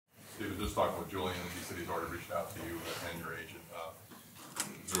just talking with Julian, he said he's already reached out to you and your agent.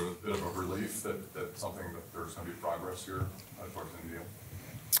 Is there a bit of a relief that something that there's going to be progress here towards the end of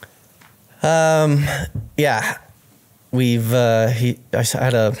the deal? Yeah. I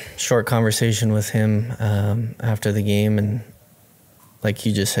had a short conversation with him after the game, and like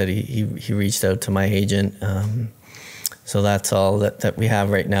you just said, he reached out to my agent. So that's all that we have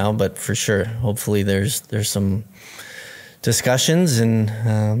right now. But for sure, hopefully there's some discussions,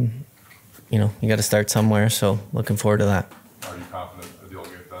 and you got to start somewhere. So looking forward to that. Are you confident the deal will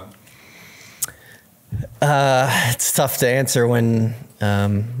get done? It's tough to answer when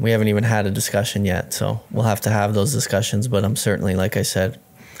we haven't even had a discussion yet. So we'll have to have those discussions. But I'm certainly, like I said,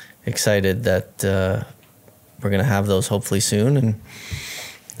 excited that we're going to have those hopefully soon, and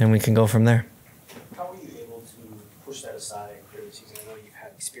then we can go from there. How were you able to push that aside during the season? I know you've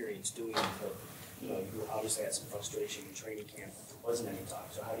had experience doing it, but you obviously had some frustration in training camp. There wasn't any talk.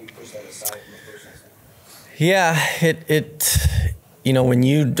 So how do you push that aside from a personal standpoint? Yeah, when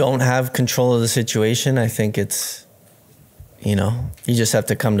you don't have control of the situation, I think it's, you just have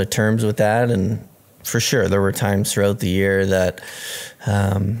to come to terms with that. And for sure, there were times throughout the year that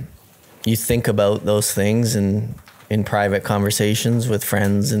you think about those things and in private conversations with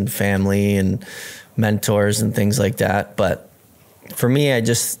friends and family and mentors and things like that. But for me, I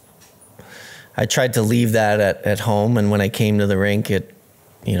tried to leave that at home. And when I came to the rink, it,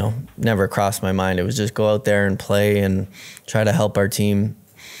 never crossed my mind. It was just go out there and play and try to help our team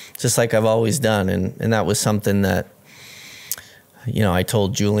just like I've always done. And that was something that, I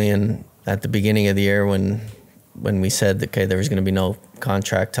told Julian at the beginning of the year when we said, okay, there was going to be no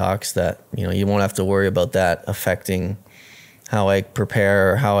contract talks, that, you won't have to worry about that affecting how I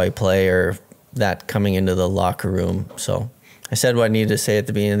prepare or how I play or that coming into the locker room. So I said what I needed to say at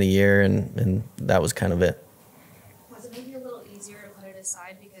the beginning of the year, and that was kind of it. Was it maybe a little easier to put it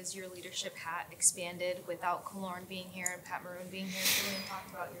aside because your leadership hat expanded without Killorn being here and Pat Maroon being here? Julian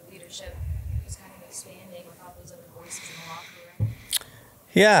talked about your leadership just kind of expanding without those other voices in the locker room.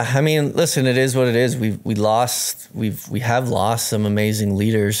 Yeah, I mean, listen, it is what it is. We have lost some amazing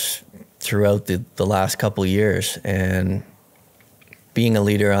leaders throughout the last couple of years, and being a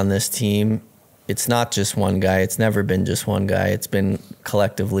leader on this team, it's not just one guy. It's never been just one guy. It's been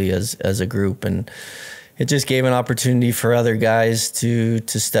collectively as a group, and it just gave an opportunity for other guys to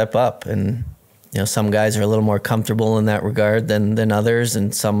step up. And some guys are a little more comfortable in that regard than others,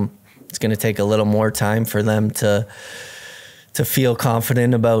 and some it's going to take a little more time for them to feel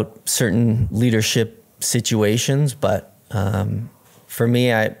confident about certain leadership situations. But for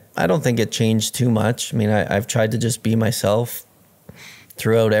me, I don't think it changed too much. I mean, I've tried to just be myself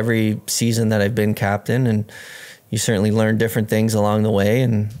throughout every season that I've been captain, and you certainly learn different things along the way,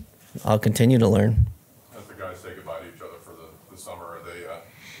 and I'll continue to learn. As the guys say goodbye to each other for the summer, are they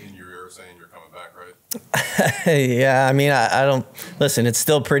in your ear saying you're coming back, right? Yeah, I mean, I don't listen. It's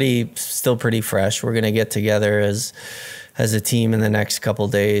still pretty fresh. We're gonna get together as a team in the next couple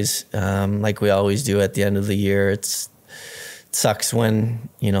of days, like we always do at the end of the year. It sucks when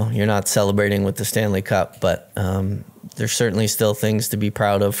you're not celebrating with the Stanley Cup, but there's certainly still things to be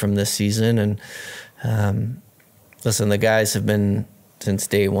proud of from this season. And listen, the guys have been since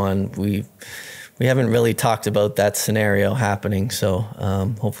day one. We haven't really talked about that scenario happening, so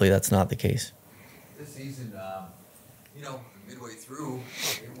hopefully that's not the case. This season, midway through,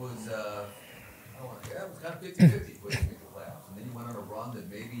 it was kind of 50-50 pushing into the playoffs, and then you went on a run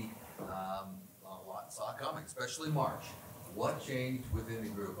that maybe a lot saw coming, especially March. What changed within the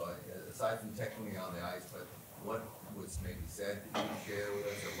group, aside from technically on the ice, but what was maybe said that you share with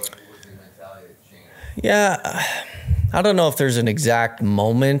us, or what was the mentality that changed? Yeah, I don't know if there's an exact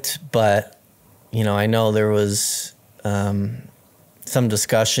moment, but I know there was some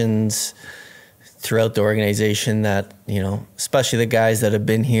discussions throughout the organization that, especially the guys that have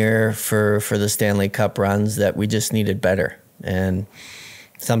been here for the Stanley Cup runs, that we just needed better. And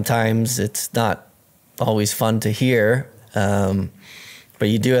sometimes it's not always fun to hear, but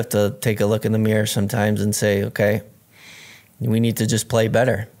you do have to take a look in the mirror sometimes and say, okay, we need to just play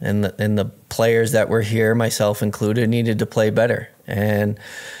better. And the players that were here, myself included, needed to play better. And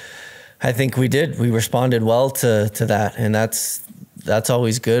I think we did. We responded well to that. And that's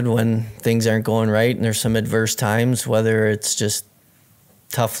always good when things aren't going right and there's some adverse times, whether it's just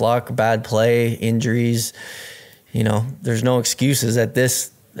tough luck, bad play, injuries. There's no excuses at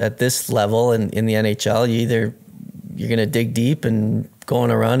this level in the NHL. You're going to dig deep and go on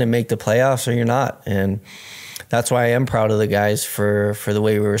a run and make the playoffs, or you're not. And that's why I am proud of the guys for the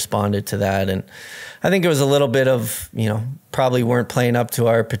way we responded to that. And I think it was a little bit of, probably weren't playing up to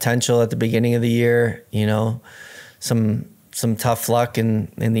our potential at the beginning of the year. Some some tough luck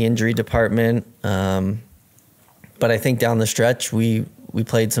in the injury department. But I think down the stretch, we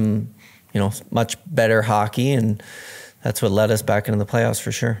played some, much better hockey, and that's what led us back into the playoffs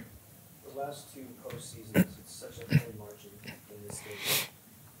for sure. The last two postseasons, it's such a thin margin in this game.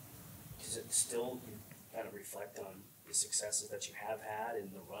 Does it still kind of reflect on the successes that you have had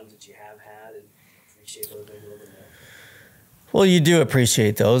and the runs that you have had and appreciate those maybe a little bit more? Well, you do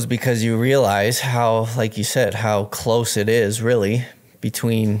appreciate those because you realize how, like you said, how close it is really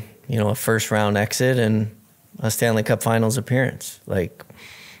between, a first round exit and a Stanley Cup Finals appearance.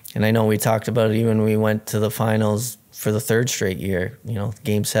 And I know we talked about it even when we went to the finals for the third straight year,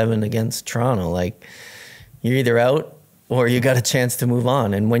 Game 7 against Toronto. You're either out or you got a chance to move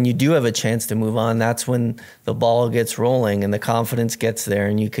on. And when you do have a chance to move on, that's when the ball gets rolling and the confidence gets there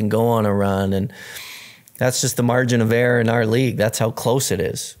and you can go on a run. And that's just the margin of error in our league. That's how close it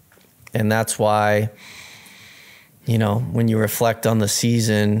is. And that's why, when you reflect on the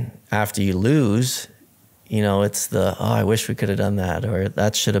season after you lose, it's I wish we could have done that, or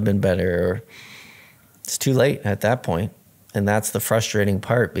that should have been better, or it's too late at that point. And that's the frustrating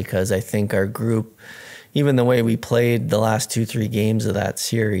part, because I think our group, even the way we played the last 2-3 games of that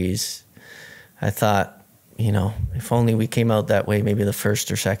series, I thought, if only we came out that way, maybe the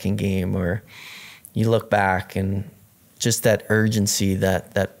first or second game, or you look back and just that urgency,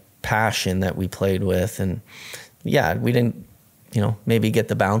 that passion that we played with. And yeah, we didn't, maybe get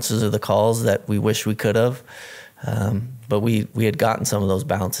the bounces or the calls that we wish we could have. But we had gotten some of those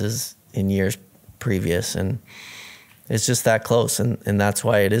bounces in years previous, and it's just that close. And that's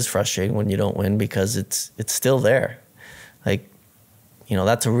why it is frustrating when you don't win, because it's still there.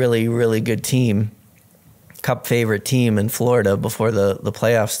 That's a really, really good team, Cup favorite team in Florida before the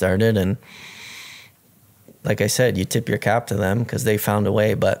playoffs started. And like I said, you tip your cap to them because they found a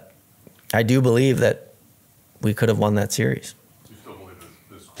way. But I do believe that we could have won that series. Do you still believe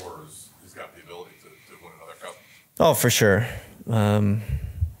that this core has got the ability to win another cup? Oh, for sure.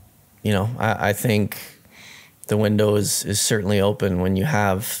 I think the window is certainly open when you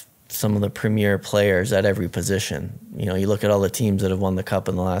have some of the premier players at every position. You look at all the teams that have won the cup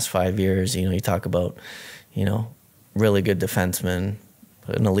in the last 5 years. You talk about, really good defensemen,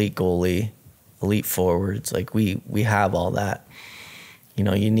 an elite goalie, elite forwards. We have all that. You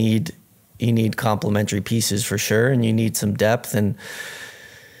need complementary pieces for sure, and you need some depth. And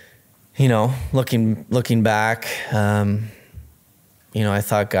looking back, I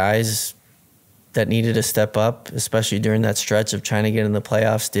thought guys that needed to step up, especially during that stretch of trying to get in the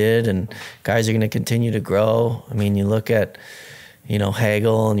playoffs, did, and guys are going to continue to grow. I mean, you look at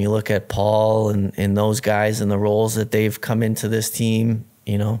Hagel, and you look at Paul and those guys and the roles that they've come into this team.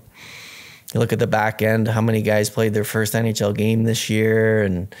 You look at the back end, how many guys played their first NHL game this year,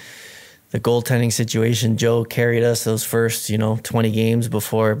 and the goaltending situation. Joe carried us those first, 20 games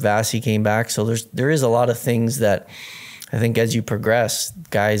before Vasi came back. So there is a lot of things that I think as you progress,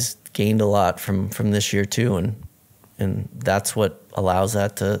 guys gained a lot from this year too, and that's what allows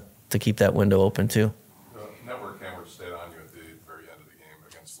that to keep that window open too. The network camera stayed on you at the very end of the game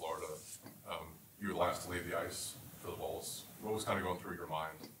against Florida. You were last to leave the ice for the Bulls. What was kind of going through your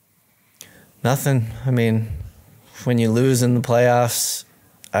mind? Nothing. I mean, when you lose in the playoffs,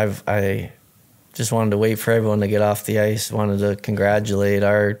 I just wanted to wait for everyone to get off the ice. Wanted to congratulate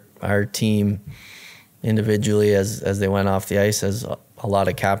our team individually as they went off the ice, as a lot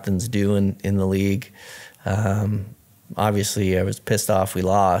of captains do in the league. Obviously, I was pissed off we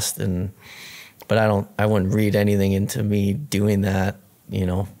lost, but I wouldn't read anything into me doing that,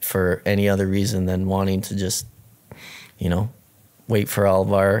 for any other reason than wanting to just, wait for all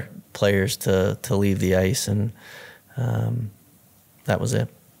of our players to leave the ice, and that was it.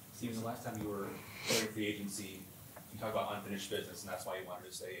 Steven, the last time you were playing free agency, you talked about unfinished business, and that's why you wanted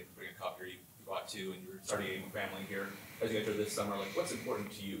to stay and bring a cup here. You got two, and you're starting a family here. As you enter this summer, what's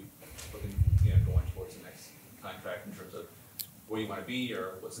important to you, looking, going towards the next contract in terms of where you want to be,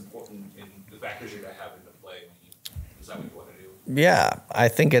 or what's important in the factors you're going to have into play when you decide what you want to do? Yeah, I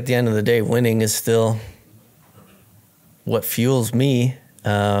think at the end of the day, winning is still what fuels me.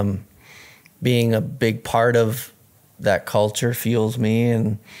 Being a big part of that culture fuels me,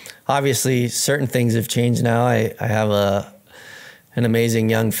 and obviously certain things have changed now. I have an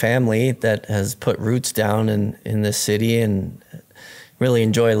amazing young family that has put roots down in this city and really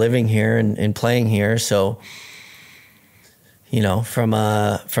enjoy living here and playing here. So, from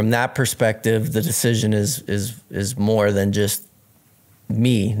that perspective, the decision is more than just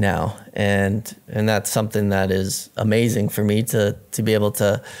me now, and that's something that is amazing for me to be able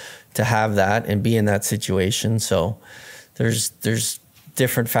to have that and be in that situation. So there's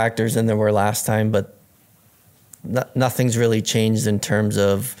different factors than there were last time, but nothing's really changed in terms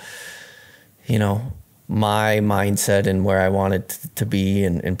of, you know, my mindset and where I wanted to be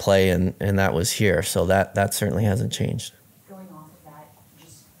and play, and that was here. So that certainly hasn't changed. Going off of that,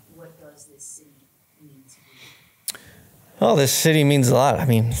 just what does this city mean to you? Oh, this city means a lot. I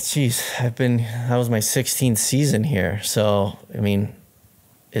mean, geez, that was my 16th season here. So, I mean,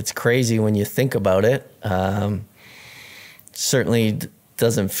 it's crazy when you think about it. Certainly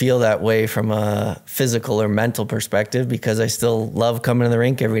doesn't feel that way from a physical or mental perspective, because I still love coming to the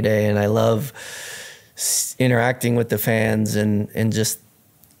rink every day, and I love interacting with the fans and just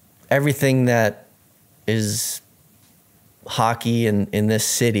everything that is hockey in this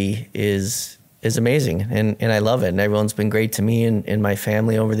city is amazing, and I love it, and everyone's been great to me and my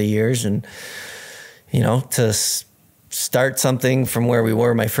family over the years. And you know, to start something from where we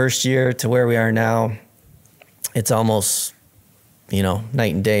were my first year to where we are now, it's almost, you know,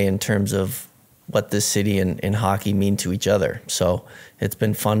 night and day in terms of what this city and hockey mean to each other. So it's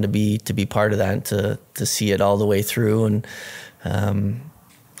been fun to be part of that, and to see it all the way through. And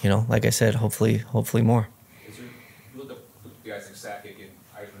you know, like I said, hopefully more. Is there, you look up guys like Sakic and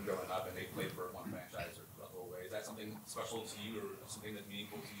Eisman growing up, and they played for one franchise or the whole way. Is that something special to you, or something that's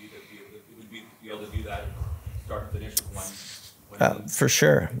meaningful to you, to be able to do that, start and finish with one? For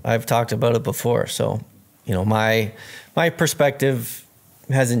sure, I've talked about it before. So, you know, my perspective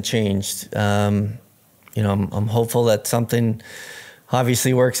hasn't changed. You know, I'm hopeful that something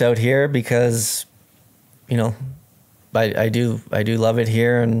obviously works out here, because, you know, I do love it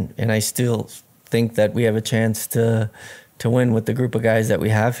here, and I still think that we have a chance to win with the group of guys that we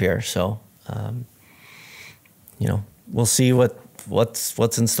have here. So, you know, we'll see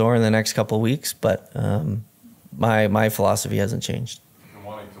what's in store in the next couple of weeks, but my philosophy hasn't changed. And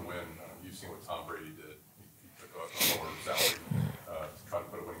wanting to win, you've seen what Tom Brady did. He took a lower salary to try to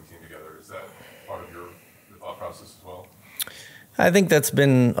put a winning team together. Is that part of your thought process as well? I think that's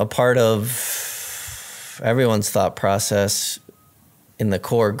been a part of everyone's thought process in the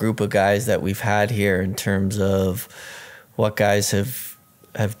core group of guys that we've had here, in terms of what guys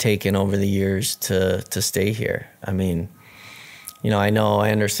have taken over the years to stay here. I mean, you know,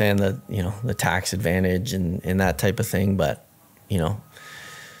 I understand that, you know, the tax advantage and that type of thing, but, you know,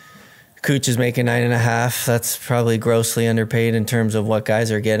 Cooch is making 9.5. That's probably grossly underpaid in terms of what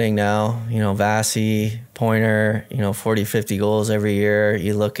guys are getting now. You know, Vasi, Pointer, you know, 40, 50 goals every year.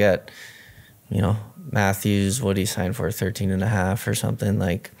 You look at, you know, Matthews, what he signed for, 13.5 or something.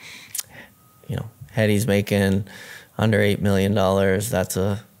 Like, you know, Hetty's making under $8 million. That's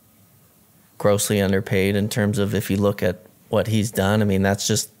a grossly underpaid in terms of, if you look at what he's done. I mean, that's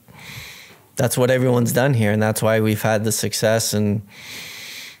what everyone's done here, and that's why we've had the success, and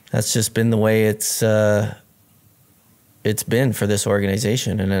that's just been the way it's been for this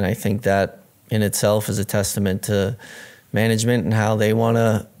organization. And then I think that in itself is a testament to management and how they want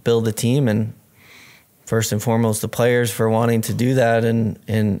to build a team, and first and foremost the players for wanting to do that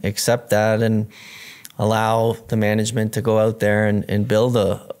and accept that, and allow the management to go out there and build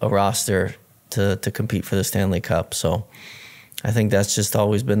a roster to compete for the Stanley Cup. So I think that's just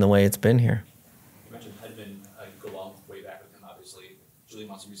always been the way it's been here. You mentioned Hedman, go long way back with him, obviously. Julie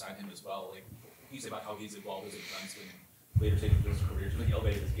wants to resign him as well. Like, you say about how he's evolved as a defenseman, later taking his career, to really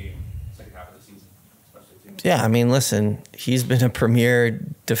elevated his game second half of the season, especially too. Yeah, I mean, listen, he's been a premier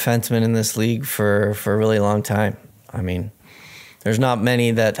defenseman in this league for a really long time. I mean, there's not many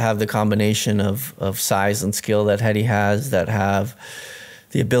that have the combination of size and skill that Hetty has, that have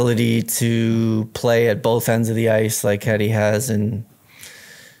the ability to play at both ends of the ice like Hetty has, and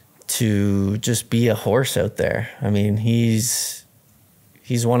to just be a horse out there. I mean, he's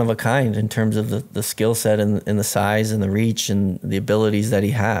one of a kind in terms of the skill set and the size and the reach and the abilities that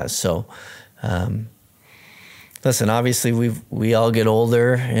he has. So, listen, obviously we all get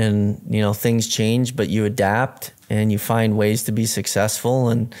older, and, you know, things change, but you adapt and you find ways to be successful.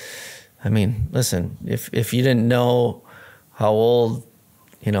 And I mean, listen, if you didn't know how old,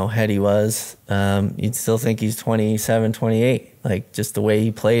 you know, Hetty was, you'd still think he's 27, 28. Like, just the way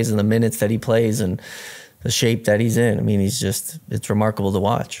he plays and the minutes that he plays and the shape that he's in. I mean, it's remarkable to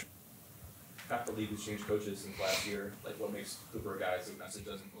watch. Half the league has changed coaches since last year. Like, what makes Cooper a guy so message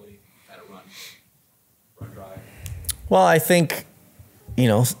doesn't really kind of run dry? Well, I think, you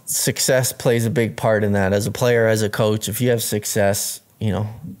know, success plays a big part in that. As a player, as a coach, if you have success, you know,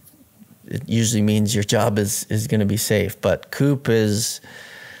 it usually means your job is going to be safe. But Coop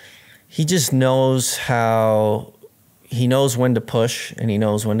he just knows he knows when to push, and he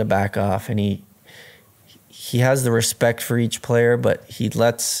knows when to back off, and he has the respect for each player, but he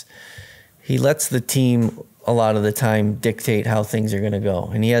lets the team a lot of the time dictate how things are going to go.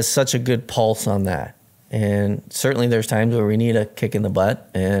 And he has such a good pulse on that. And certainly there's times where we need a kick in the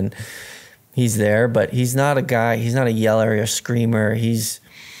butt, and he's there, but he's not a guy, he's not a yeller or a screamer. He's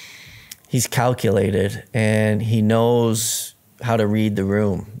calculated, and he knows how to read the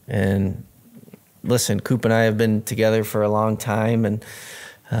room. And listen, Coop and I have been together for a long time, and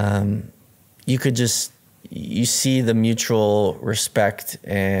you see the mutual respect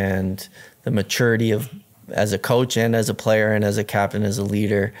and the maturity of, as a coach and as a player and as a captain, as a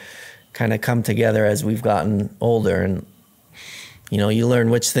leader, kind of come together as we've gotten older. And, you learn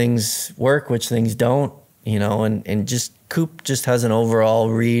which things work, which things don't, and just Coop just has an overall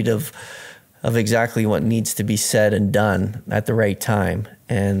read of exactly what needs to be said and done at the right time.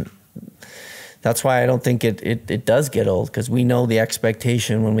 And that's why I don't think it does get old, because we know the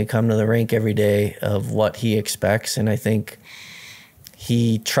expectation when we come to the rink every day of what he expects. And I think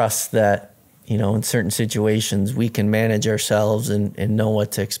he trusts that, in certain situations we can manage ourselves and know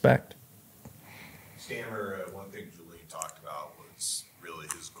what to expect. Stammer, one thing Julian talked about was really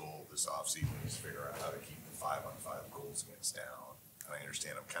his goal this offseason is to figure out how to keep the 5-on-5 goals against down. And I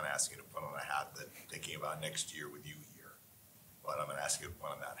understand I'm kind of asking you to put on a hat that thinking about next year with you here, but I'm going to ask you to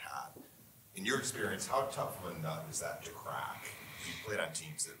put on that hat. In your experience, how tough of a nut is that to crack? You played on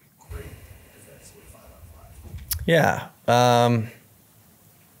teams that have been great defensively 5-on-5. Yeah.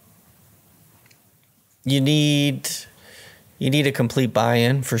 You need a complete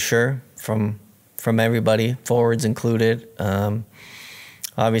buy-in for sure from everybody, forwards included.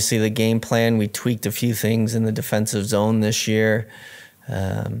 Obviously, the game plan, we tweaked a few things in the defensive zone this year.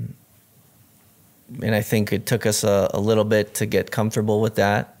 And I think it took us a little bit to get comfortable with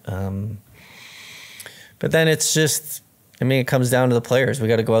that. But then it's just, it comes down to the players. We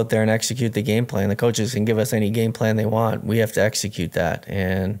got to go out there and execute the game plan. The coaches can give us any game plan they want. We have to execute that.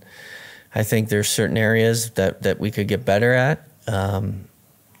 And I think there's certain areas that we could get better at.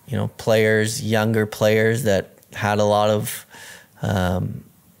 Players, younger players that had a lot of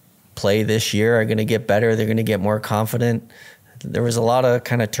play this year are going to get better. They're going to get more confident. There was a lot of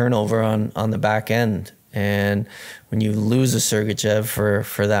kind of turnover on the back end. And when you lose a Sergachev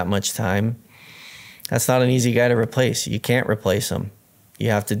for that much time, that's not an easy guy to replace. You can't replace him.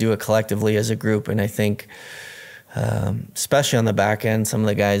 You have to do it collectively as a group. And I think, especially on the back end, some of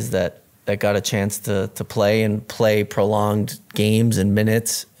the guys that got a chance to play prolonged games and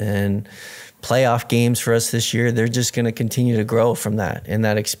minutes and playoff games for us this year, they're just going to continue to grow from that in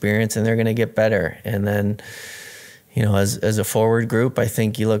that experience, and they're going to get better. And then, as a forward group, I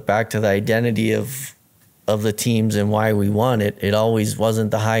think you look back to the identity of the teams and why we won. It always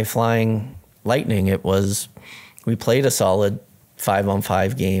wasn't the high-flying Lightning. It was, we played a solid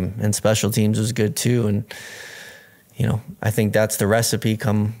 5-on-5 game, and special teams was good too. And I think that's the recipe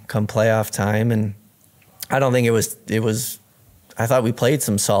come playoff time. And I don't think it was. I thought we played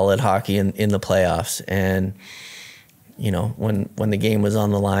some solid hockey in the playoffs, and when the game was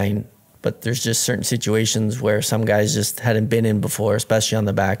on the line. But there's just certain situations where some guys just hadn't been in before, especially on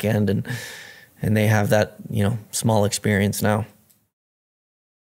the back end, and they have that small experience now.